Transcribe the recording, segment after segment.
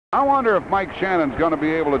I wonder if Mike Shannon's going to be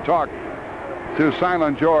able to talk to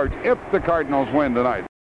Silent George if the Cardinals win tonight.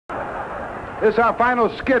 This is our final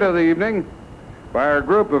skit of the evening by our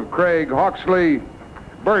group of Craig Hawksley,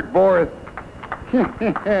 Bert Borth, Dean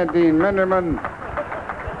Menderman,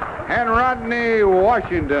 and Rodney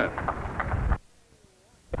Washington.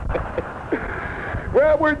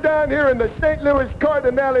 Well, we're down here in the St. Louis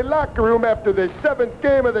Cardinale locker room after the 7th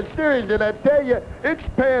game of the series, and I tell you, it's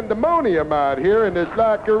pandemonium out here in this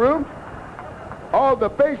locker room. All the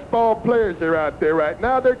baseball players are out there right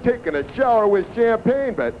now. They're taking a shower with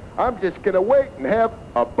champagne, but I'm just going to wait and have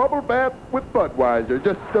a bubble bath with Budweiser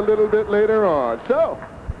just a little bit later on. So,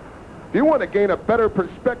 if you want to gain a better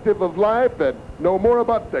perspective of life and know more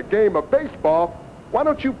about the game of baseball, why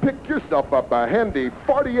don't you pick yourself up a handy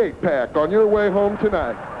 48-pack on your way home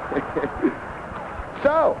tonight?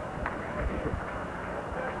 So,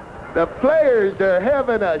 the players are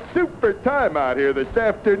having a super time out here this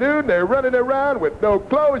afternoon. They're running around with no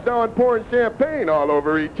clothes on, pouring champagne all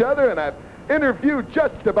over each other, and I've interviewed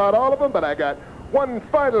just about all of them, but I got one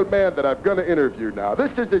final man that I'm going to interview now.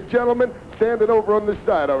 This is a gentleman standing over on the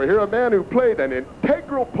side over here, a man who played an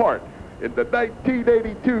integral part in the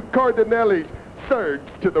 1982 Cardinales' surge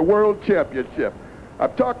to the World Championship.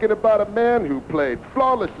 I'm talking about a man who played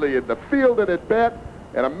flawlessly in the field and at bat,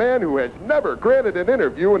 and a man who has never granted an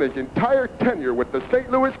interview in his entire tenure with the St.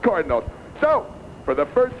 Louis Cardinals. So, for the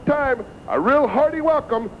first time, a real hearty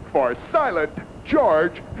welcome for Silent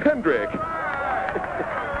George Hendrick.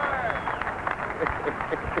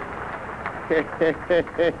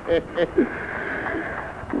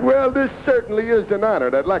 Well, this certainly is an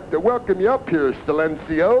honor. I'd like to welcome you up here,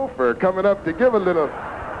 Silencio, for coming up to give a little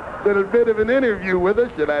bit of an interview with us.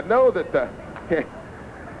 And I know that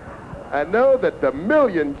the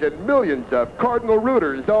millions and millions of Cardinal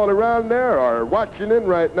rooters all around there are watching in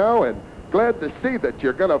right now, and glad to see that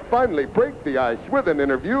you're going to finally break the ice with an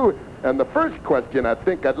interview. And the first question I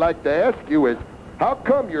think I'd like to ask you is, how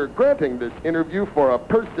come you're granting this interview for a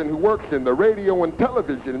person who works in the radio and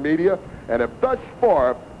television media and have thus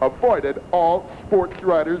far avoided all sports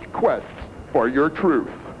writers' quests for your truth?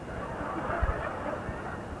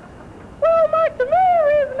 Well, Mike, the main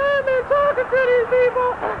reason I've been talking to these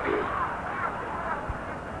people,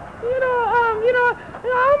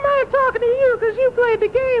 I don't mind talking to you because you played the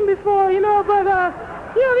game before, but,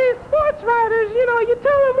 these sports writers, you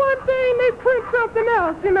tell them one thing, they print something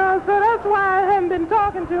else, so that's why I haven't been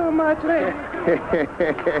talking to them much lately.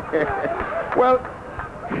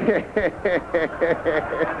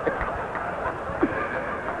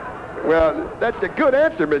 Well, that's a good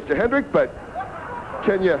answer, Mr. Hendrick, but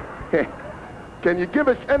can you give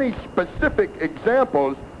us any specific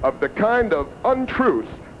examples of the kind of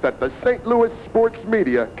untruths that the St. Louis sports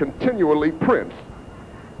media continually prints?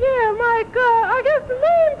 Yeah, Mike, I guess the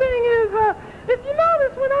main thing is, if you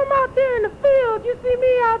notice when I'm out there in the field, you see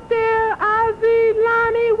me out there, Ozzie,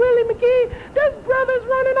 Lonnie, Willie McGee, there's brothers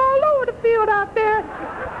running all over the field out there.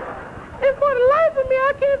 And for the life of me,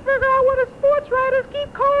 I can't figure out what the sports writers keep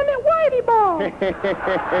calling it Whitey ball.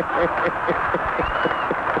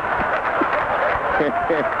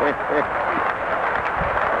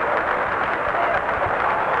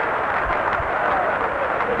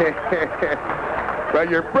 Well,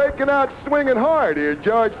 you're breaking out swinging hard here,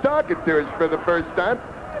 George, talking to us for the first time.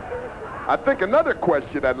 I think another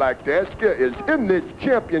question I'd like to ask you is, in this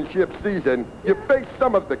championship season, you face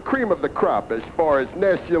some of the cream of the crop as far as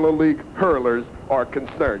National League hurlers are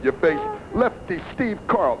concerned. You face lefty Steve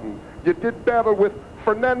Carlton. You did battle with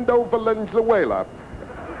Fernando Valenzuela.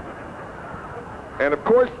 And of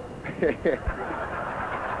course,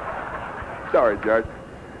 sorry, George.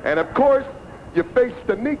 And of course, you face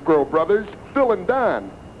the Negro brothers, Phil and Don.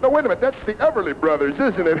 No, wait a minute, that's the Everly brothers,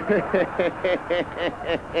 isn't it?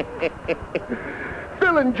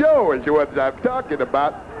 Phil and Joe is what I'm talking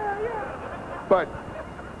about. But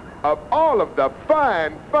of all of the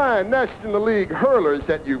fine National League hurlers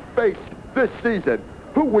that you faced this season,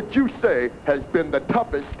 who would you say has been the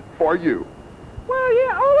toughest for you? Well,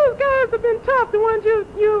 yeah, all those guys have been tough, the ones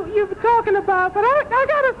you've been talking about. But I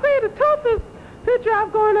gotta say, the toughest pitcher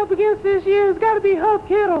I've gone up against this year has got to be Hub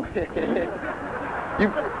Kittle.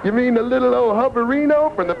 You mean the little old Hubberino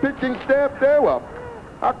from the pitching staff there? Well,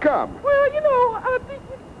 how come? Well,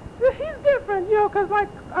 he's different, because like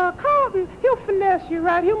Carlton, he'll finesse you,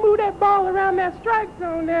 right? He'll move that ball around that strike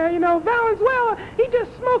zone there, Valenzuela, he just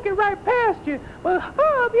smoke it right past you. But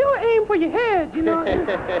Hub, he'll aim for your head, That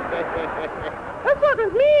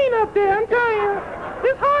sucker's mean up there, I'm telling you.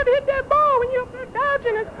 It's hard to hit that ball when you're up there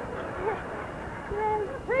dodging it.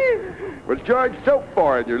 Well, George, so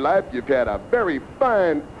far in your life, you've had a very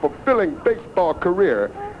fine, fulfilling baseball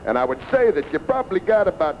career. And I would say that you probably got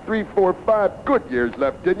about 3, 4, 5 good years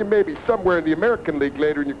left in you, maybe somewhere in the American League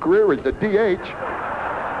later in your career as a DH.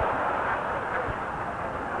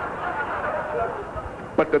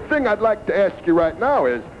 But the thing I'd like to ask you right now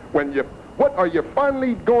is, what are you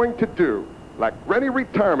finally going to do, like any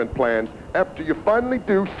retirement plans, after you finally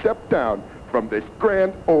do step down from this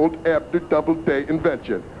grand old after Doubleday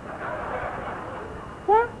invention?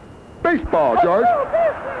 What? Baseball, George. Oh,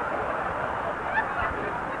 baseball.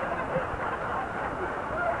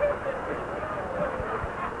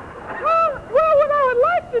 Well, what I would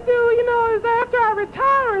like to do, you know, is after I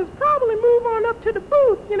retire is probably move on up to the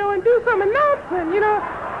booth, you know, and do some announcing, you know.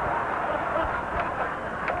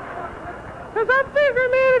 Because I figure,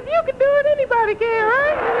 man, if you can do it, anybody can,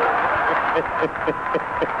 right?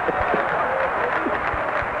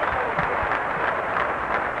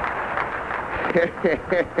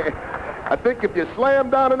 I think if you slam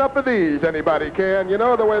down enough of these, anybody can. You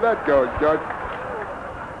know the way that goes, George.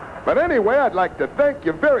 But anyway, I'd like to thank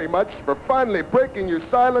you very much for finally breaking your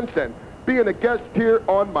silence and being a guest here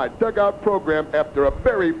on my Dugout program after a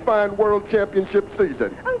very fine World Championship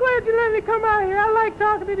season. I'm glad you let me come out here. I like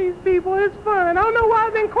talking to these people. It's fun. I don't know why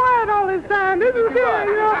I've been quiet all this time. This is good,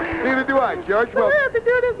 you know. Neither do I, George. So we have to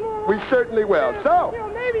do this more. We certainly will. So, you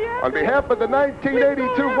know, maybe on behalf of the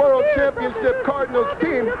 1982 World Championship Cardinals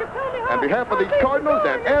team, on behalf of these Cardinals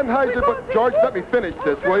and Anheuser-Busch, George, let me finish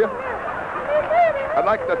this, will you? I'd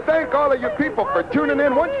like to thank all of you people for tuning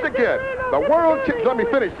in once again. Let me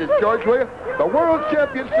finish this, George, will you? The World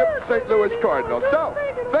Championship St. Louis Cardinals. So,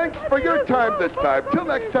 thanks for your time this time. Till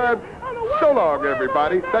next time, so long,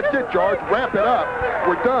 everybody. That's it, George. Wrap it up.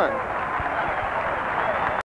 We're done.